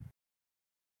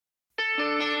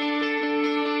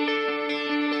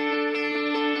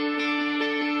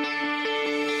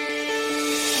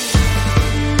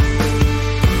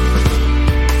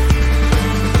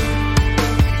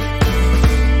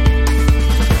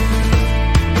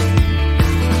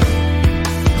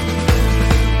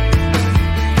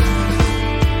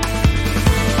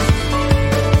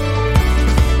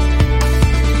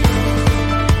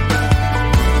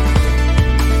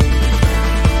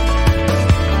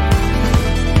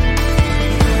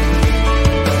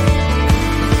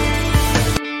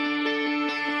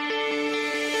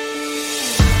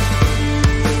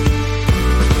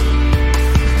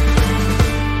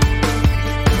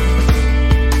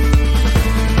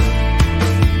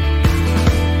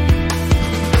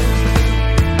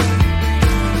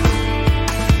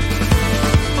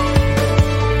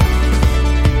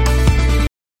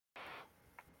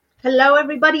Hello,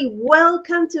 everybody.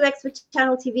 Welcome to Expert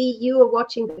Channel TV. You are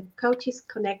watching the Coaches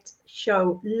Connect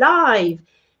show live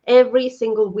every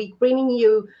single week, bringing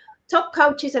you top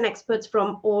coaches and experts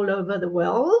from all over the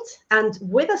world. And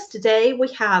with us today,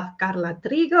 we have Carla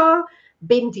Trigo,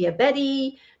 Bindia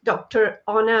Betty, Dr.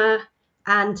 Ona,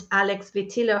 and Alex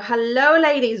Vitillo. Hello,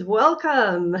 ladies.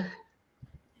 Welcome.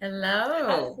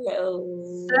 Hello.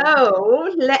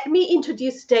 So let me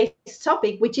introduce today's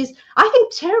topic, which is, I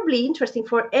think, terribly interesting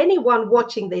for anyone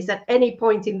watching this at any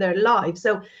point in their life.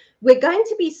 So we're going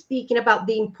to be speaking about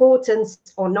the importance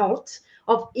or not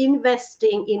of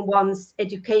investing in one's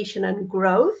education and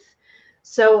growth.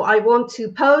 So I want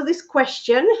to pose this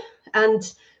question,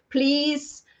 and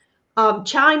please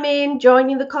chime in, join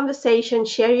in the conversation,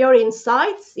 share your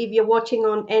insights. If you're watching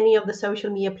on any of the social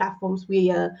media platforms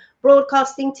we are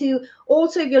broadcasting to,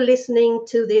 also if you're listening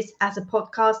to this as a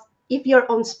podcast, if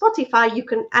you're on Spotify, you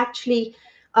can actually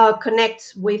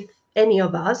connect with any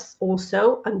of us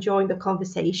also and join the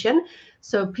conversation.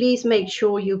 So please make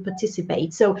sure you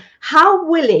participate. So how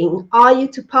willing are you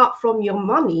to part from your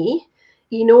money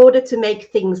in order to make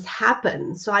things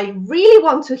happen? So I really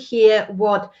want to hear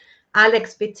what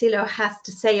Alex Vitillo has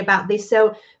to say about this.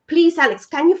 So please, Alex,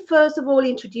 can you first of all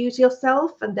introduce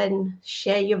yourself and then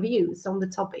share your views on the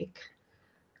topic?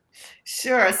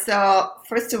 Sure. So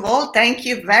first of all, thank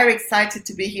you. Very excited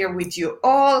to be here with you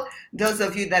all. Those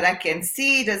of you that I can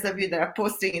see, those of you that are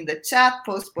posting in the chat,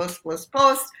 post,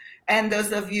 and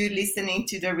those of you listening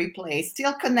to the replay,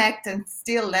 still connect and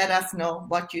still let us know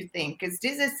what you think. Because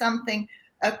this is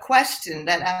a question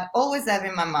that I always have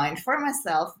in my mind for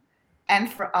myself and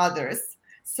for others.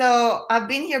 So I've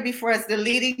been here before as the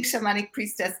leading shamanic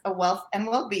priestess of wealth and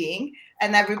well-being,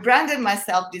 and I rebranded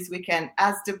myself this weekend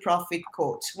as the profit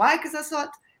coach. Why? Because I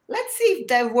thought, let's see if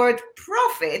the word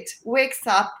profit wakes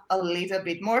up a little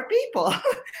bit more people,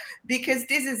 because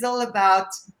this is all about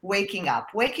waking up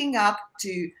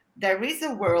to there is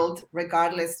a world,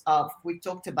 regardless of, we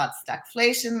talked about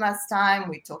stagflation last time,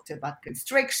 we talked about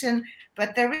constriction,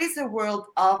 but there is a world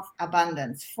of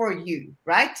abundance for you,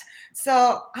 right?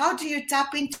 So how do you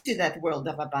tap into that world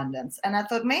of abundance? And I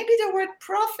thought maybe the word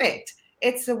profit,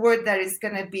 it's a word that is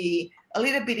going to be a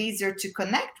little bit easier to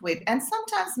connect with, and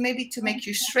sometimes maybe to make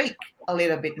you shriek a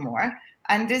little bit more.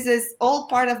 And this is all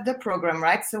part of the program,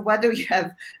 right? So whether you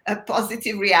have a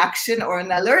positive reaction or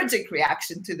an allergic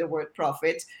reaction to the word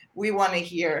profit, we want to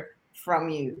hear from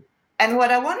you. And what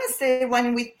I want to say,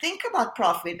 when we think about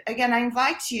profit, again, I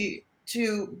invite you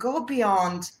to go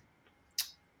beyond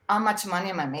how much money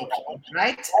am I making,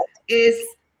 right? Is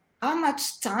how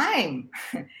much time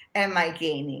am I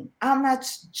gaining? How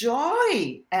much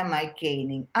joy am I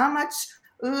gaining? How much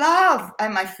love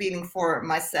am I feeling for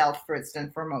myself first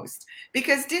and foremost?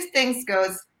 Because these things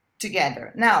goes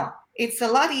together. Now, it's a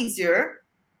lot easier.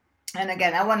 And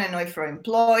again, I want to know if you're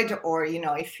employed or,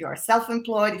 if you're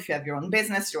self-employed, if you have your own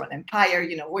business, your own empire,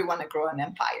 we want to grow an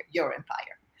empire, your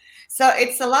empire. So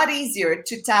it's a lot easier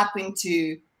to tap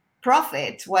into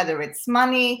profit, whether it's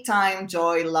money, time,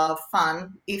 joy, love,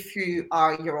 fun, if you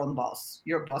are your own boss,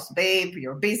 your boss babe,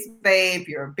 your biz babe,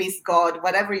 your biz god,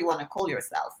 whatever you want to call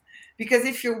yourself. Because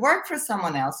if you work for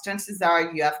someone else, chances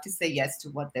are you have to say yes to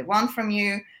what they want from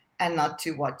you and not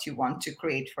to what you want to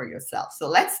create for yourself. So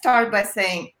let's start by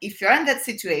saying, if you're in that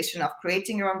situation of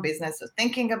creating your own business or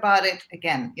thinking about it,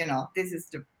 again, this is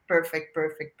the perfect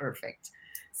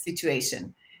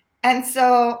situation. And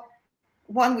so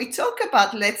when we talk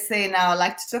about, let's say now, I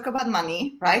like to talk about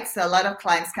money, right? So a lot of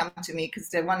clients come to me because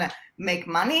they want to make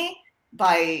money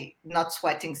by not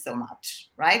sweating so much,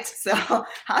 right? So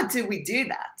how do we do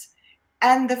that?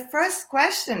 And the first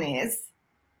question is,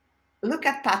 look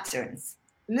at patterns.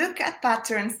 Look at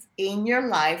patterns in your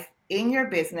life, in your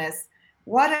business.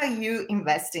 What are you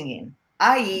investing in?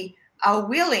 i.e., how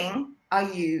willing are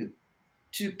you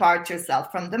to part yourself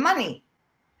from the money?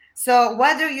 So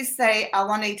whether you say, I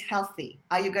want to eat healthy,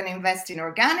 are you going to invest in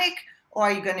organic, or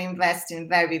are you going to invest in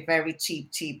very, very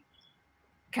cheap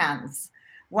cans?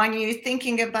 When you're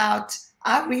thinking about,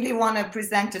 I really want to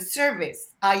present a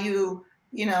service, are you,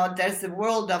 there's a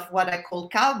world of what I call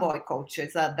cowboy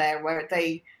coaches out there, where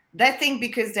they think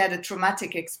because they had a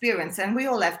traumatic experience, and we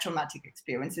all have traumatic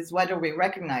experiences, whether we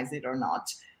recognize it or not,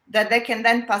 that they can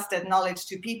then pass that knowledge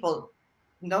to people.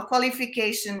 No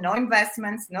qualification, no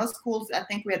investments, no schools. I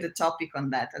think we had a topic on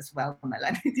that as well,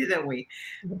 Melanie, didn't we?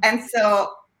 And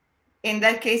so in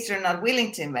that case, you're not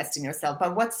willing to invest in yourself.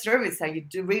 But what service are you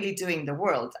really doing the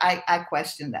world? I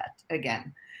question that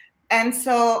again. And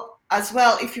so as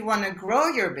well, if you want to grow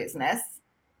your business,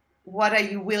 what are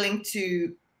you willing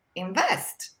to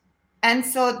invest? And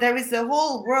so there is a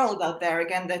whole world out there.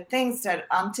 Again, the things that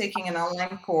I'm taking an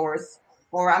online course,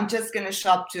 or I'm just going to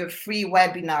show up to a free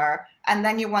webinar, and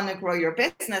then you want to grow your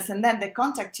business, and then they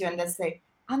contact you and they say,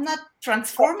 I'm not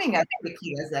transforming as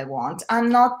quickly as I want. I'm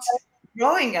not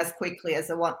growing as quickly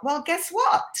as I want. Well, guess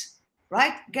what?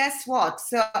 Right? Guess what?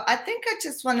 So I think I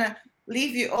just want to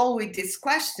leave you all with this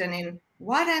question in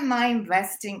what am I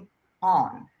investing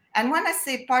on? And when I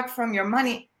say part from your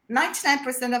money,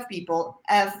 99% of people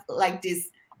have like this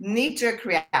knee-jerk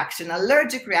reaction,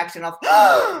 allergic reaction of,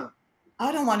 oh,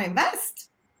 I don't want to invest.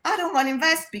 I don't want to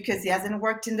invest because it hasn't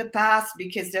worked in the past,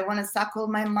 because they want to suck all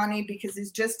my money, because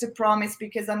it's just a promise,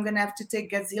 because I'm going to have to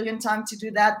take a gazillion time to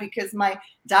do that, because my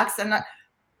ducks are not.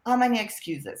 How many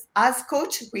excuses? As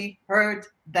coach, we heard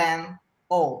them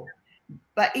all.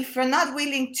 But if you're not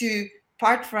willing to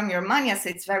part from your money, I say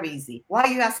it's very easy. Why are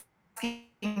you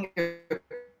asking your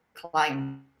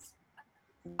clients?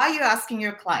 Why are you asking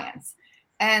your clients?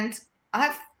 And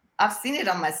I've seen it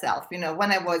on myself. You know,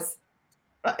 when I was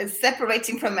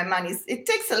separating from my money, it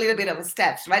takes a little bit of a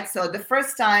steps, right? So the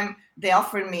first time they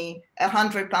offered me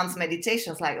 £100 meditation,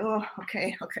 I was like, oh,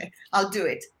 okay, I'll do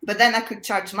it. But then I could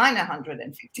charge mine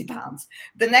 £150.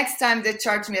 The next time they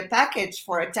charged me a package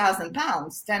for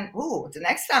 £1,000, then the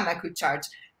next time I could charge.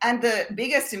 And the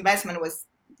biggest investment was,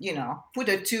 you know, put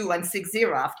a 2 and 60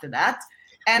 after that.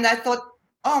 And I thought,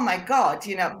 oh my God,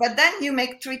 you know, but then you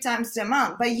make 3 times the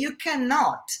amount. But you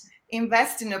cannot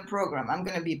invest in a program, I'm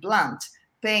going to be blunt,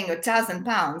 paying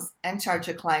 £1,000 and charge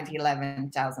a client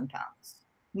 £11,000.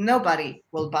 Nobody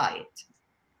will buy it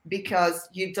because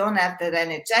you don't have that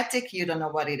energetic. You don't know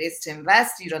what it is to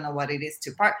invest. You don't know what it is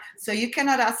to part. So you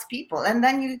cannot ask people. And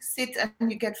then you sit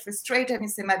and you get frustrated and you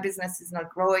say, my business is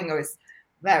not growing or is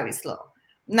very slow.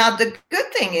 Now, the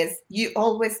good thing is you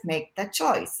always make that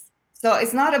choice. So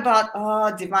it's not about,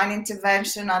 oh, divine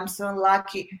intervention, I'm so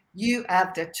lucky. You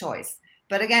have the choice.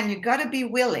 But again, you got to be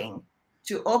willing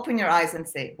to open your eyes and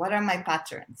say, what are my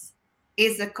patterns?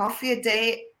 Is a coffee a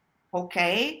day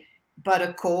okay, but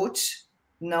a coach,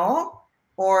 no?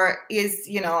 Or is,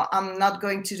 you know, I'm not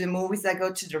going to the movies, I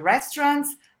go to the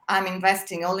restaurants, I'm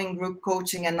investing all in group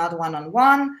coaching and not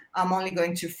one-on-one, I'm only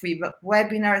going to free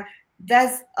webinar.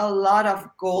 There's a lot of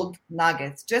gold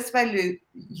nuggets just by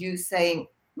you saying,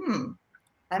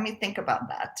 let me think about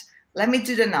that. Let me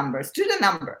do the numbers. Do the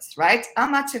numbers, right? How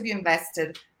much have you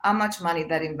invested? How much money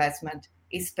that investment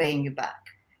is paying you back?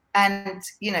 And,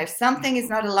 you know, if something is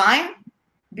not aligned,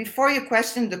 before you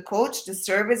question the coach, the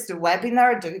service, the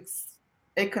webinar, the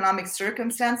economic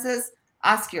circumstances,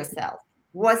 ask yourself,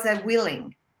 was I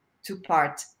willing to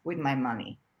part with my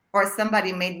money? Or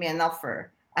somebody made me an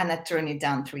offer and I turned it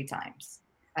down 3 times.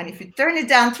 And if you turn it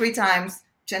down 3 times,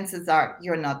 chances are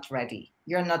you're not ready.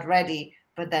 You're not ready,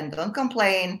 but then don't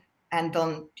complain and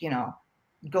don't, you know,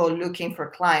 go looking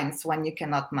for clients when you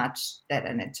cannot match that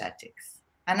energetics.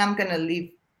 And I'm going to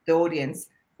leave the audience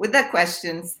with the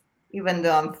questions, even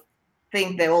though I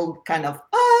think they're all kind of,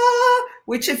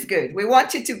 which is good. We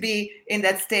want you to be in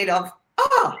that state of,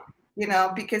 you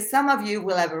know, because some of you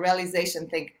will have a realization,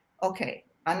 think, okay,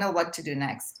 I know what to do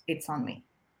next. It's on me.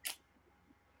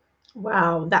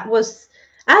 Wow, that was,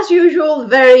 as usual,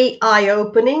 very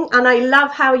eye-opening. And I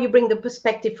love how you bring the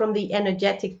perspective from the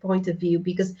energetic point of view,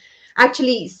 because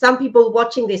actually some people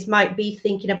watching this might be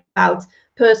thinking about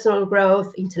personal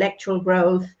growth, intellectual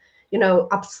growth, you know,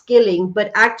 upskilling,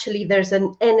 but actually there's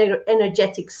an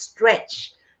energetic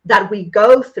stretch that we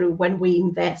go through when we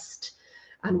invest.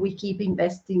 And we keep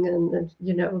investing, and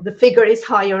you know, the figure is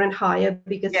higher and higher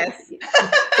because yes.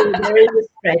 there is a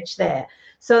stretch there.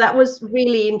 So that was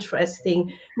really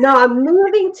interesting. Now I'm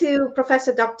moving to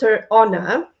Professor Dr.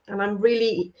 Ona, and I'm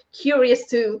really curious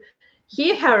to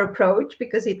hear her approach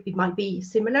because it might be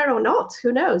similar or not.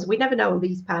 Who knows? We never know on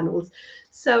these panels.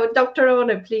 So Dr.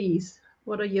 Ona, please,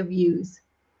 what are your views?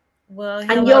 Well,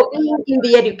 and you're in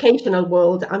the educational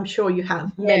world, I'm sure you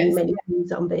have many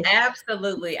views on this.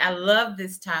 Absolutely. I love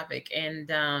this topic. And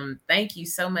thank you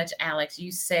so much, Alex.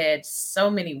 You said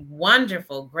so many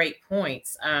wonderful, great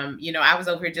points. You know, I was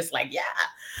over here just like, yeah.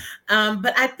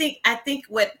 But I think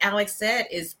what Alex said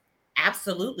is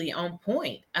absolutely on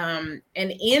point. And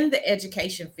in the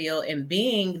education field and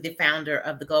being the founder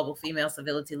of the Global Female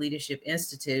Civility Leadership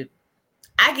Institute,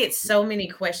 I get so many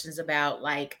questions about,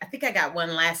 like, I think I got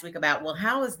one last week about, well,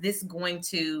 how is this going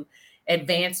to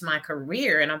advance my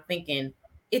career? And I'm thinking,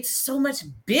 it's so much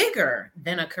bigger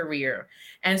than a career.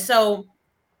 And so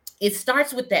it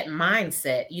starts with that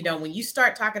mindset. You know, when you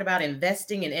start talking about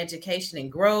investing in education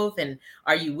and growth, and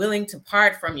are you willing to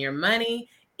part from your money?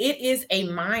 it is a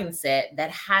mindset that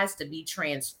has to be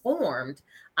transformed.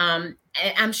 And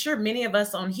I'm sure many of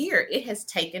us on here, it has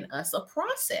taken us a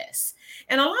process.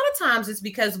 And a lot of times it's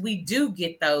because we do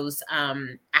get those,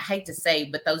 I hate to say,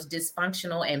 but those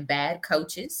dysfunctional and bad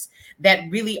coaches that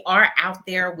really are out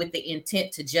there with the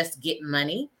intent to just get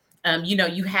money.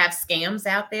 You have scams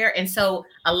out there. And so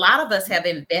a lot of us have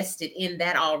invested in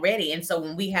that already. And so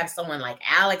when we have someone like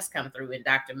Alex come through and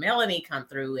Dr. Melanie come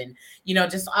through and,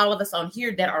 just all of us on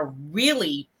here that are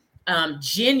really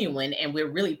genuine and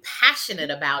we're really passionate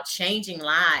about changing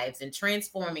lives and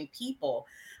transforming people,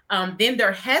 then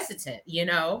they're hesitant,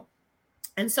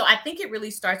 And so I think it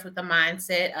really starts with the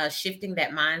mindset, shifting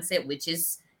that mindset, which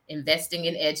is investing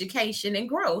in education and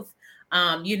growth.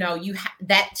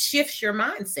 That shifts your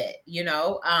mindset.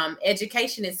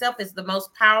 Education itself is the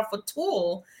most powerful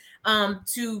tool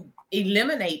to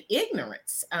eliminate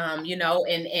ignorance,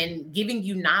 and giving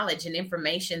you knowledge and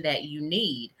information that you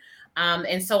need.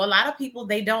 And so a lot of people,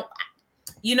 they don't,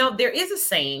 there is a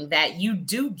saying that you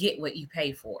do get what you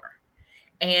pay for.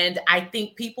 And I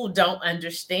think people don't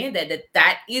understand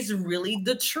that is really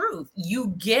the truth.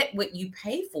 You get what you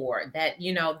pay for, that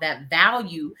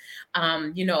value,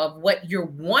 of what you're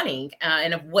wanting,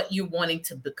 and of what you're wanting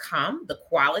to become, the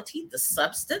quality, the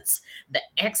substance, the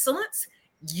excellence.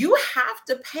 You have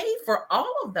to pay for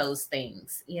all of those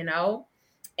things,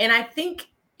 And I think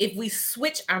if we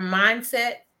switch our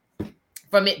mindset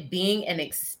from it being an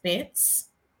expense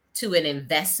to an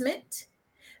investment,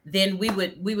 then we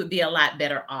would be a lot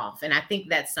better off. And I think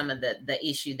that's some of the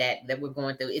issue that we're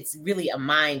going through. It's really a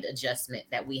mind adjustment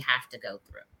that we have to go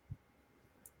through.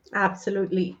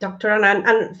 Absolutely, Dr. Anna.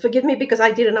 And forgive me because I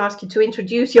didn't ask you to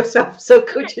introduce yourself. So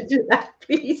could you do that,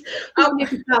 please?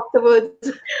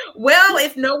 Afterwards. Well,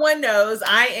 if no one knows,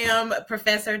 I am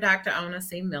Professor Dr. Ona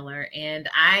C. Miller, and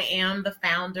I am the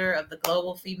founder of the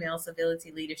Global Female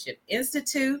Civility Leadership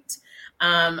Institute.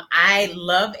 I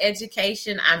love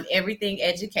education. I'm everything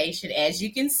education, as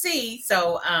you can see.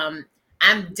 So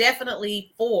I'm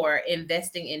definitely for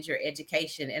investing in your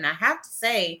education. And I have to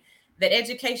say, that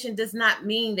education does not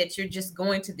mean that you're just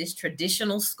going to this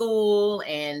traditional school,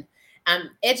 and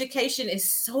education is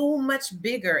so much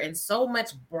bigger and so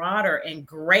much broader and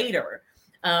greater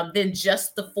than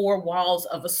just the four walls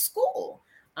of a school.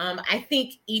 I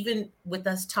think even with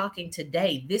us talking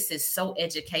today, this is so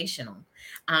educational,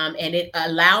 and it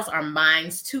allows our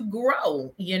minds to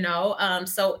grow,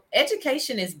 so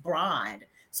education is broad.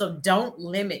 So don't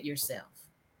limit yourself.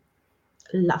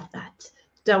 Love that.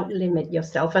 Don't limit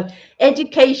yourself. And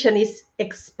education is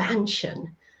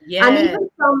expansion. Yeah. And even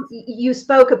you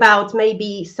spoke about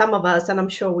maybe some of us, and I'm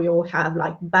sure we all have,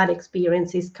 like, bad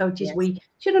experiences, coaches we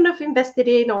shouldn't have invested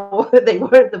in, or they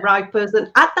weren't the right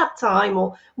person at that time,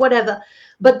 or whatever.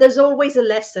 But there's always a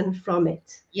lesson from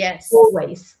it. Yes.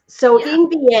 Always. So in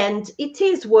the end, it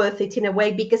is worth it in a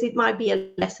way, because it might be a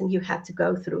lesson you had to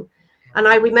go through. And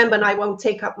I remember, and I won't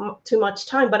take up too much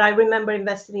time, but I remember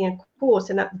investing in a course.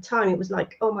 And at the time, it was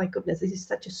like, oh, my goodness, this is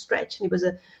such a stretch. And it was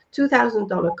a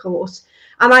 $2,000 course.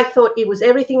 And I thought it was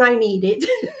everything I needed,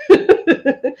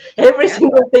 every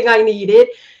single thing I needed.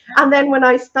 And then when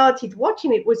I started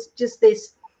watching, it was just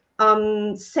this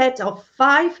set of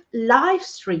 5 live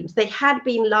streams. They had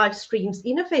been live streams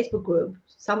in a Facebook group,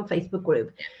 some Facebook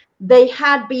group. They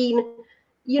had been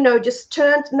just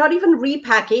turned, not even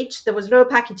repackaged. There was no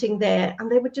packaging there. And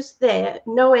they were just there.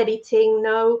 No editing,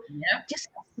 just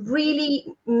really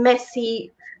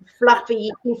messy, fluffy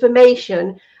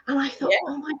information. And I thought,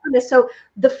 oh my goodness. So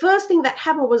the first thing that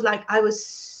happened was, like, I was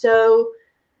so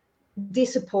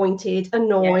disappointed,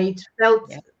 annoyed,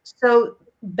 felt so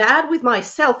bad with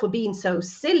myself for being so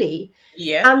silly.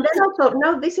 And then I thought,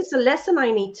 no, this is a lesson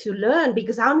I need to learn,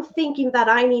 because I'm thinking that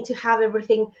I need to have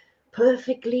everything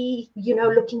perfectly,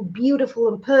 looking beautiful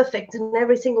and perfect, and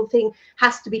every single thing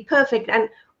has to be perfect. And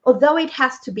although it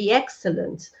has to be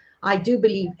excellent, I do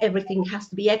believe everything has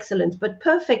to be excellent, but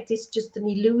perfect is just an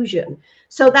illusion.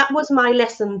 So that was my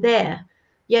lesson there.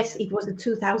 Yes, it was a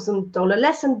 $2,000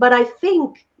 lesson, but I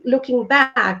think looking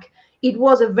back, it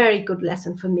was a very good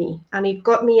lesson for me, and it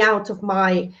got me out of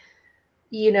my,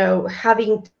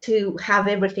 having to have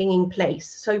everything in place.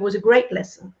 So it was a great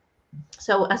lesson.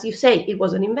 So, as you say, it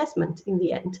was an investment in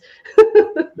the end.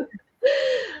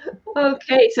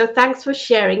 Okay, so thanks for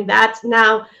sharing that.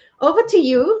 Now, over to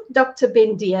you, Dr.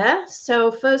 Bindia.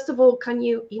 So, first of all, can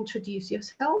you introduce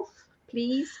yourself,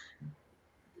 please?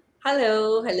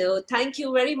 Hello. Thank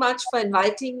you very much for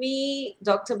inviting me,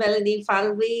 Dr. Melanie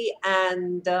Falvey.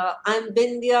 And I'm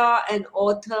Bindia, an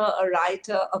author, a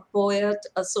writer, a poet,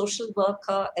 a social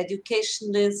worker,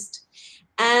 educationalist,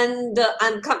 And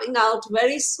I'm coming out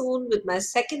very soon with my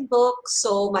second book.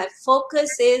 So my focus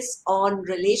is on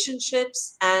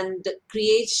relationships and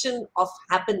creation of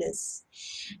happiness.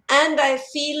 And I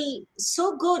feel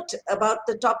so good about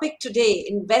the topic today,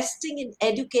 investing in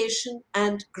education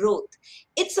and growth.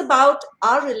 It's about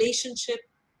our relationship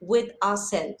with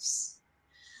ourselves.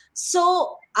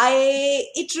 So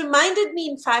it reminded me,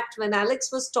 in fact, when Alex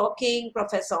was talking,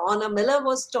 Professor Anna Miller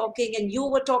was talking, and you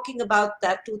were talking about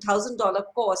that $2,000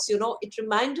 course, it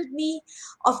reminded me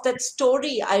of that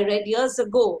story I read years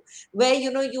ago, where,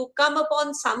 you come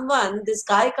upon someone, this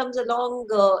guy comes along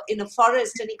in a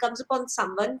forest, and he comes upon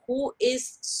someone who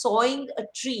is sawing a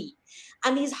tree.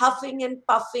 And he's huffing and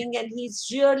puffing, and he's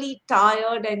really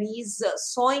tired, and he's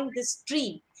sawing this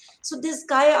tree. So this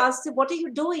guy asks him, "What are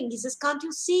you doing?" He says, "Can't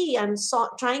you see? I'm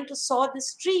trying to saw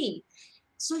this tree."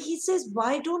 So he says,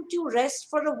 "Why don't you rest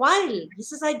for a while?" He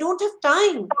says, "I don't have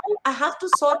time. I have to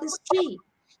saw this tree."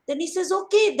 Then he says,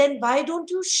 "Okay, then why don't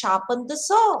you sharpen the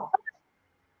saw?"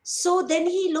 So then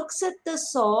he looks at the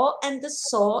saw, and the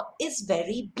saw is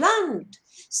very blunt.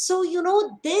 So,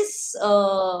 this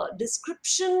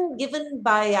description given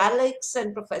by Alex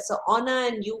and Professor Anna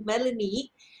and you,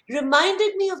 Melanie,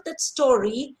 reminded me of that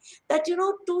story that,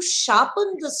 to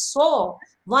sharpen the saw,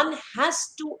 one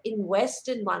has to invest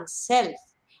in oneself.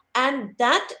 And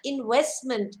that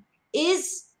investment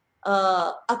is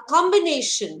a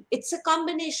combination. It's a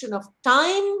combination of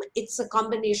time, it's a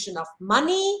combination of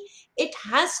money. It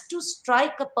has to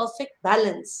strike a perfect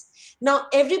balance. Now,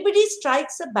 everybody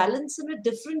strikes a balance in a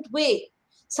different way.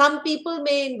 Some people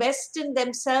may invest in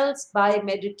themselves by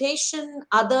meditation,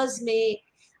 others may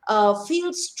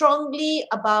feel strongly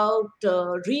about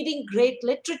reading great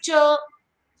literature,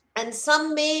 and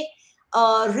some may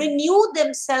renew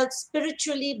themselves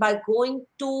spiritually by going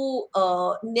to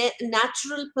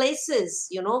natural places,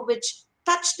 which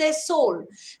touch their soul.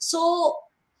 So,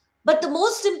 but the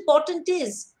most important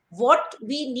is what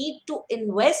we need to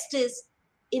invest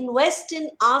in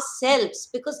ourselves,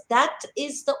 because that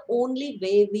is the only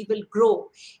way we will grow.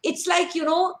 It's like,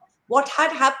 what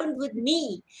had happened with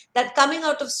me, that coming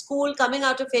out of school, coming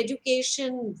out of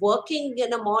education, working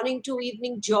in a morning to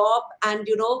evening job, and,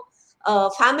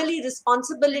 family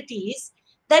responsibilities,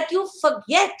 that you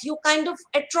forget, you kind of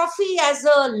atrophy as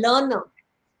a learner.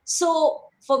 So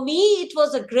for me, it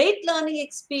was a great learning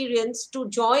experience to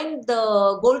join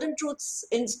the Golden Truths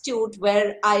Institute,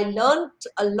 where I learned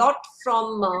a lot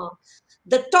from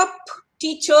the top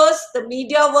teachers, the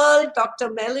media world,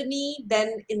 Dr. Melanie,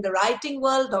 then in the writing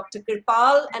world, Dr.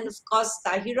 Kirpal, and of course,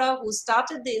 Tahira, who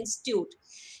started the institute.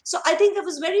 So I think I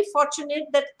was very fortunate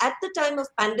that at the time of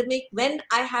pandemic, when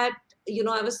I had,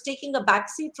 I was taking a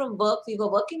backseat from work, we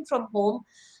were working from home,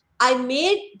 I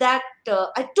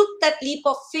took that leap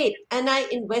of faith and I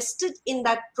invested in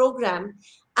that program.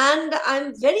 And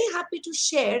I'm very happy to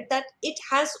share that it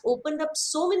has opened up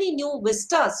so many new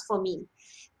vistas for me.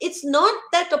 It's not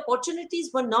that opportunities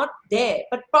were not there,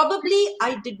 but probably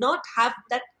I did not have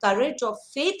that courage or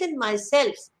faith in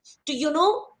myself to,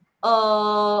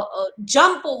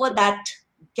 jump over that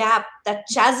gap, that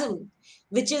chasm,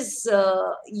 which is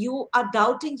you are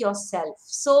doubting yourself.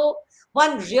 So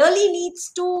one really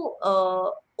needs to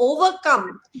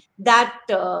overcome that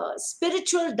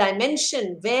spiritual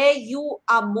dimension where you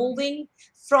are moving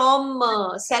from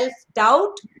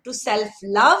self-doubt to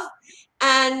self-love,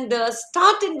 and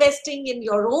start investing in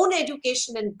your own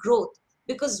education and growth,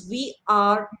 because we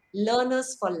are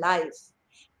learners for life.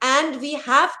 And we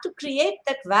have to create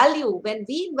that value. When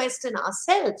we invest in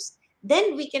ourselves,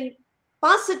 then we can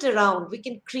pass it around, we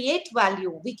can create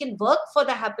value, we can work for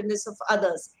the happiness of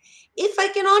others. If I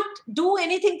cannot do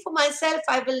anything for myself,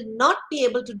 I will not be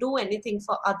able to do anything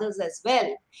for others as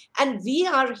well. And we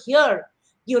are here,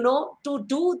 to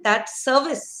do that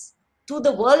service to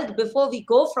the world before we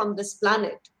go from this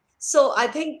planet. So I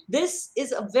think this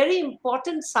is a very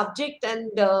important subject,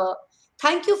 and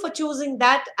thank you for choosing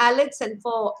that, Alex, and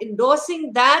for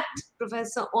endorsing that,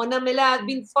 Professor Anna Miller. I've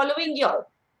been following your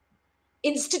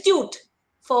institute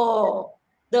for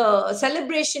the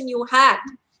celebration you had.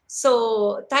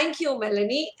 So thank you,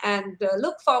 Melanie, and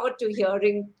look forward to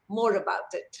hearing more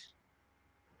about it.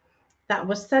 That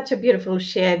was such a beautiful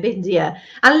share, Bindia.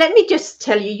 And let me just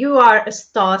tell you, you are a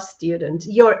star student.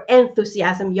 Your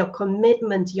enthusiasm, your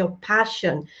commitment, your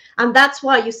passion. And that's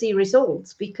why you see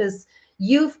results, because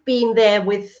you've been there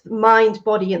with mind,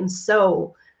 body, and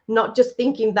soul, not just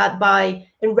thinking that by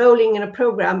enrolling in a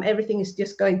program, everything is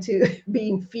just going to be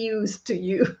infused to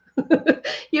you.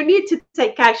 You need to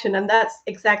take action, and that's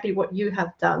exactly what you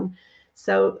have done.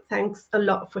 So thanks a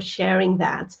lot for sharing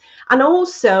that. And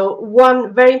also,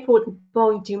 one very important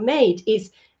point you made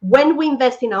is when we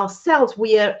invest in ourselves,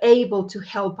 we are able to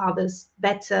help others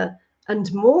better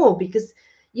and more, because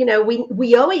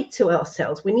we owe it to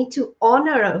ourselves. We need to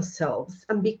honor ourselves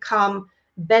and become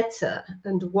better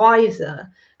and wiser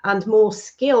and more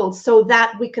skilled, so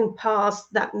that we can pass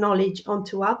that knowledge on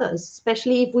to others,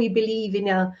 especially if we believe in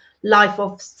a life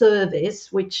of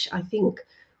service, which I think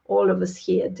all of us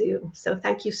here do. So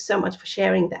thank you so much for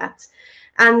sharing that.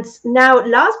 And now,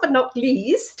 last but not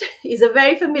least, is a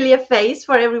very familiar face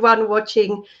for everyone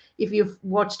watching, if you've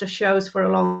watched the shows for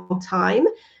a long time.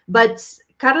 But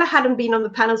Carla hadn't been on the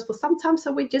panels for some time,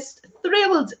 so we're just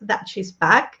thrilled that she's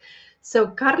back. So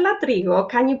Carla Trigo,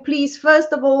 can you please,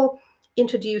 first of all,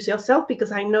 introduce yourself,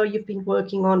 because I know you've been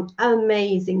working on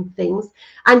amazing things,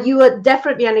 and you are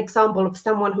definitely an example of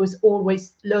someone who is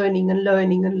always learning and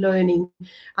learning and learning,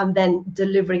 and then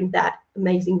delivering that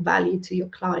amazing value to your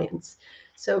clients.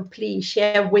 So please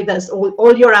share with us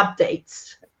all your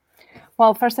updates.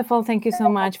 Well, first of all, thank you so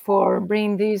much for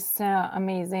bringing this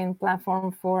amazing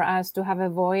platform for us to have a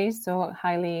voice. So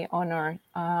highly honor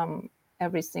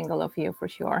every single of you, for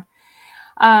sure.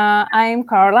 I'm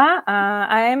Carla.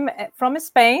 I'm from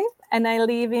Spain, and I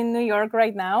live in New York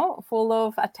right now, full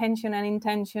of attention and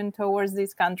intention towards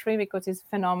this country, because it's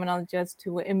phenomenal just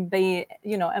to embody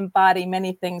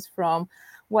many things, from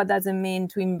what does it mean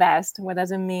to invest, what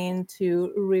does it mean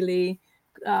to really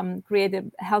create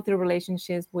healthy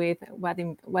relationships with what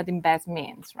invest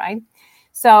means, right?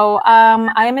 So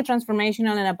I am a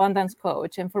transformational and abundance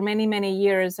coach, and for many, many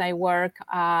years I work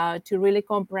to really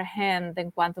comprehend the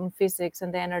quantum physics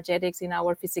and the energetics in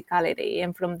our physicality,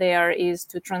 and from there is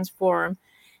to transform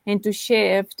and to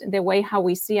shift the way how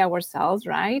we see ourselves,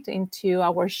 right, into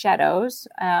our shadows,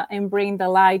 and bring the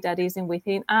light that is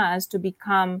within us to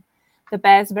become the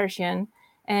best version,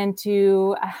 and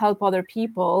to help other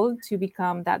people to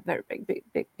become that very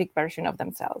big version of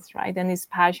themselves, right? And this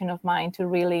passion of mine to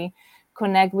really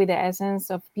connect with the essence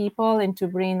of people, and to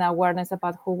bring awareness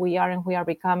about who we are and who we are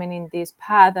becoming in this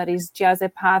path that is just a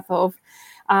path of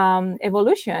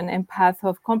evolution and path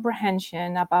of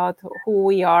comprehension about who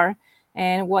we are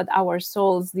and what our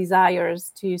souls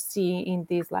desires to see in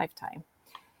this lifetime.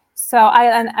 So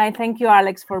I thank you,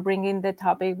 Alex, for bringing the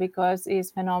topic, because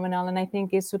it's phenomenal, and I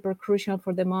think it's super crucial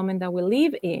for the moment that we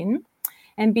live in.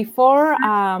 And before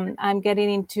I'm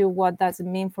getting into what does it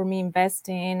mean for me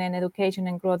investing and education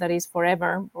and growth that is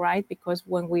forever, right? Because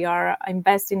when we are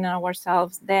investing in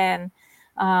ourselves, then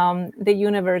the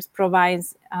universe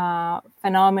provides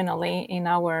phenomenally in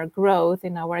our growth,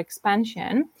 in our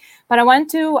expansion. But I want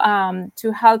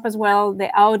to help as well the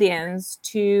audience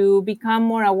to become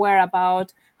more aware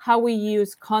about how we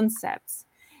use concepts.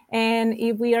 And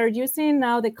if we are using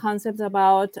now the concepts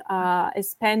about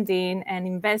spending and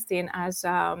investing, as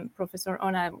Professor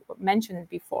Ona mentioned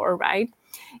before, right?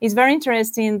 It's very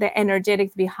interesting, the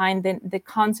energetics behind the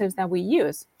concepts that we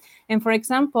use. And for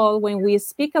example, when we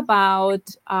speak about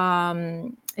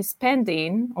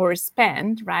spending or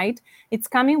spend, right? It's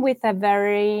coming with a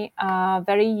very,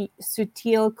 very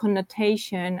subtle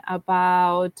connotation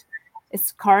about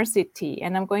scarcity.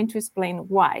 And I'm going to explain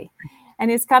why.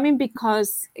 And it's coming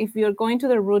because if you're going to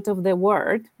the root of the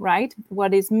word, right,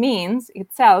 what it means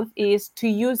itself is to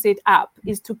use it up,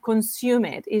 is to consume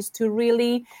it, is to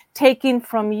really take in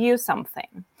from you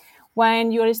something.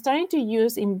 When you're starting to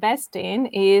use investing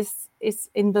is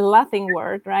in the Latin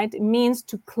word, right, it means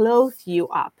to clothe you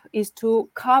up, is to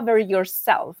cover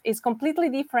yourself. It's completely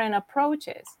different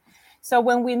approaches. So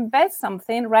when we invest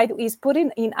something, right, is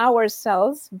putting in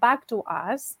ourselves back to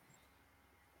us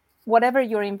whatever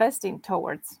you're investing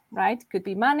towards, right? Could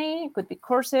be money, could be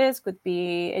courses, could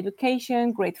be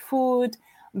education, great food,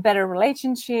 better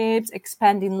relationships,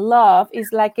 expanding love. Is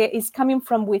like it's coming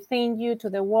from within you to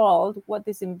the world. What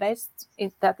this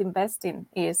investing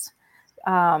is.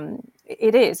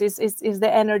 It is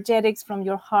the energetics from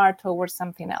your heart towards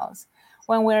something else.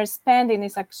 When we're spending,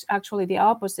 it's actually the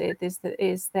opposite. Is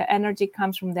the energy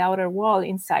comes from the outer world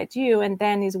inside you, and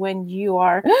then is when you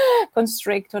are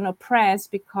constricted and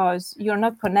oppressed because you're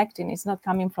not connecting. It's not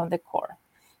coming from the core.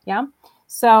 Yeah.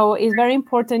 So it's very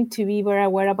important to be very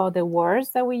aware about the words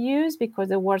that we use, because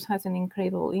the words has an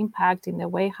incredible impact in the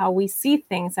way how we see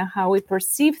things and how we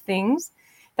perceive things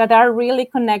that are really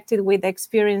connected with the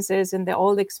experiences and the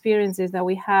old experiences that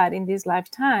we had in this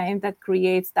lifetime that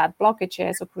creates that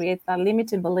blockages or creates that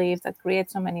limiting beliefs that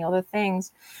create so many other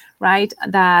things, right,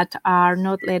 that are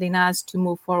not letting us to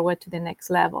move forward to the next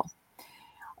level.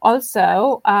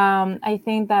 Also, I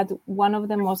think that one of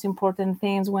the most important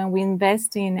things when we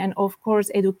invest in, and of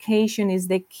course, education is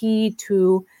the key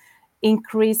to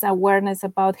increased awareness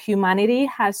about humanity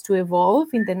has to evolve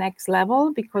in the next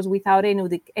level, because without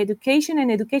education,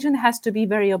 and education has to be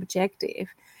very objective.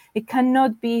 It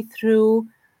cannot be through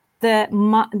the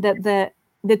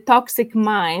toxic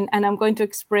mind, and I'm going to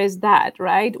express that,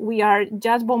 right? We are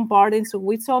just bombarded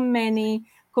with so many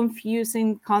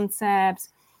confusing concepts,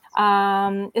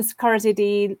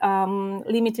 scarcity,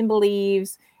 limiting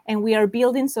beliefs, and we are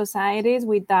building societies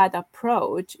with that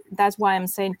approach. That's why I'm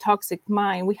saying toxic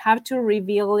mind. We have to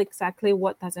reveal exactly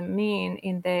what does it mean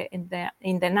in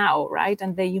the now, right?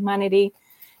 And the humanity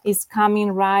is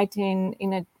coming right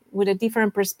with a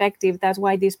different perspective. That's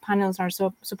why these panels are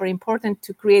so super important,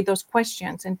 to create those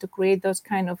questions and to create those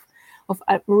kind of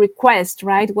requests,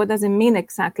 right? What does it mean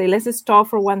exactly? Let's stop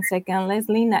for 1 second. Let's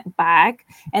lean it back,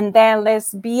 and then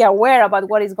let's be aware about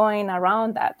what is going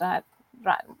around that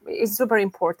right, is super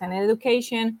important. And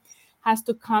education has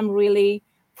to come really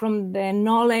from the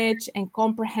knowledge and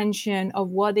comprehension of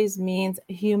what it means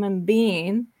human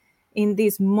being in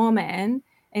this moment,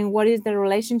 and what is the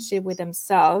relationship with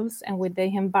themselves and with the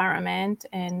environment.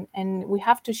 And we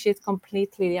have to shift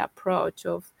completely the approach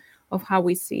of how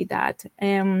we see that.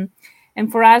 And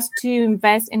for us to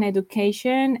invest in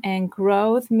education and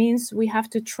growth means we have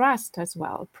to trust as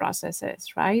well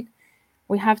processes, right?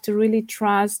 We have to really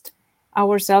trust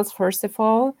ourselves, first of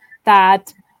all,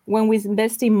 that when we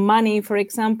invest in money, for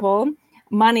example,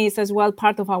 money is as well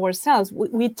part of ourselves.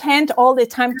 We tend all the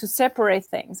time to separate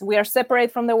things. We are separate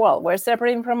from the world. We're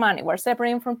separating from money. We're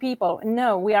separating from people.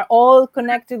 No, we are all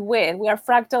connected with. We are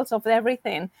fractals of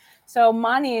everything. So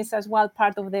money is as well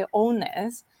part of the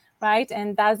ownness, right?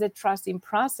 And that's the trusting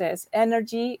process.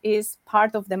 Energy is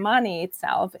part of the money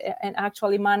itself. And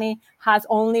actually money has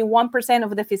only 1%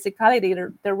 of the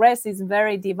physicality. The rest is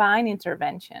very divine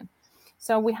intervention.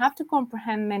 So we have to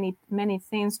comprehend many, many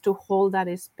things to hold that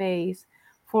space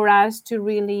for us to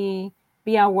really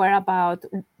be aware about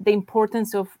the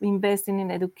importance of investing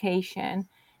in education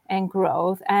and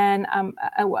growth. And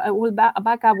I will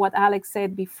back up what Alex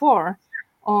said before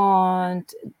on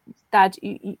that.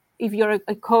 If you're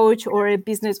a coach or a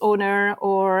business owner,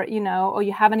 or or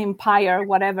you have an empire,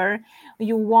 whatever,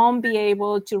 you won't be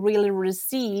able to really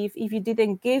receive if you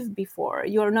didn't give before.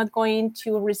 You're not going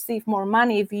to receive more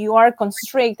money if you are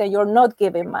constricted, you're not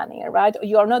giving money, right?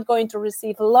 You're not going to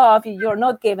receive love if you're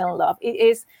not giving love. It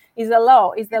is a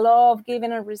law. It's the law of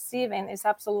giving and receiving. It's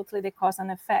absolutely the cause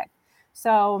and effect.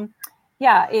 So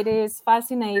yeah, it is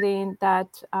fascinating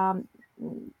that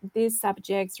these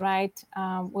subjects, right,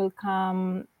 will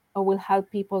come or will help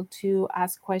people to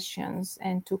ask questions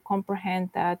and to comprehend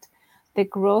that the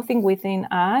growth within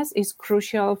us is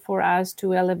crucial for us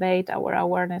to elevate our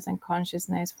awareness and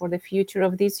consciousness for the future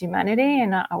of this humanity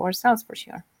and ourselves, for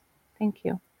sure. Thank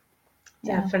you.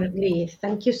 Definitely.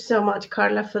 Thank you so much,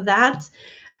 Carla, for that.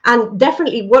 And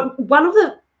definitely one of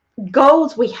the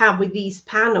goals we have with these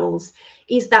panels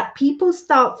is that people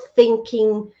start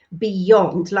thinking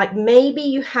beyond. Like maybe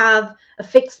you have a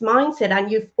fixed mindset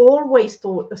and you've always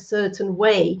thought a certain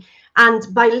way, and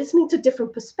by listening to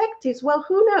different perspectives, well,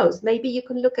 who knows, maybe you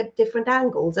can look at different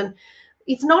angles. And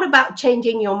it's not about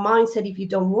changing your mindset if you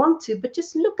don't want to, but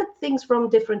just look at things from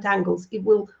different angles. It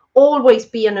will always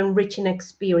be an enriching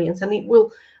experience, and it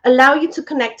will allow you to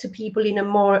connect to people in a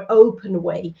more open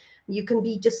way. You can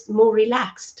be just more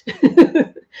relaxed.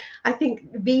 I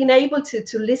think being able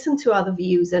to listen to other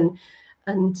views and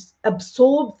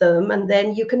absorb them, and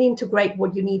then you can integrate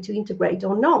what you need to integrate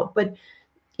or not. But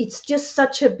it's just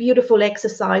such a beautiful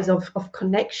exercise of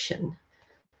connection.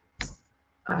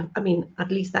 I mean,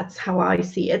 at least that's how I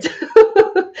see it.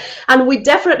 And we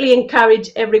definitely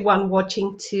encourage everyone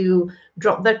watching to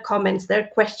drop their comments, their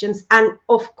questions, and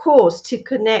of course to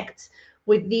connect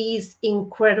with these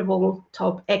incredible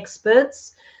top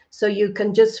experts. So you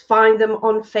can just find them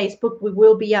on Facebook. We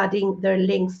will be adding their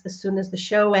links as soon as the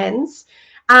show ends.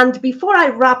 And before I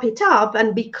wrap it up,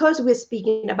 and because we're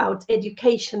speaking about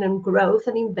education and growth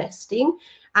and investing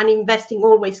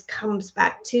always comes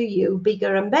back to you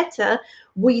bigger and better,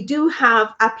 we do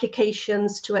have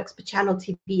applications to Expert Channel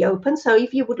TV open. So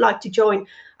if you would like to join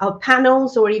our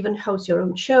panels or even host your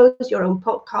own shows, your own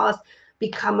podcast,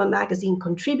 become a magazine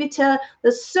contributor,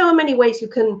 there's so many ways you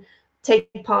can take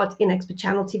part in Expert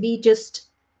Channel TV. Just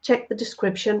check the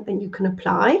description and you can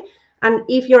apply. And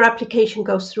if your application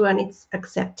goes through and it's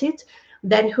accepted,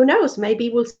 then who knows, maybe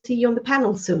we'll see you on the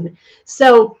panel soon.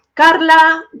 So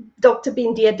Carla, Dr.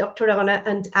 Bindia, Dr. Anna,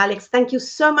 and Alex, thank you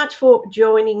so much for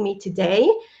joining me today.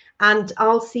 And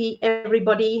I'll see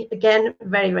everybody again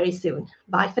very, very soon.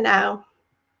 Bye for now.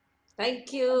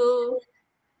 Thank you.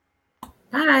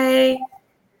 Bye.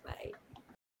 Bye.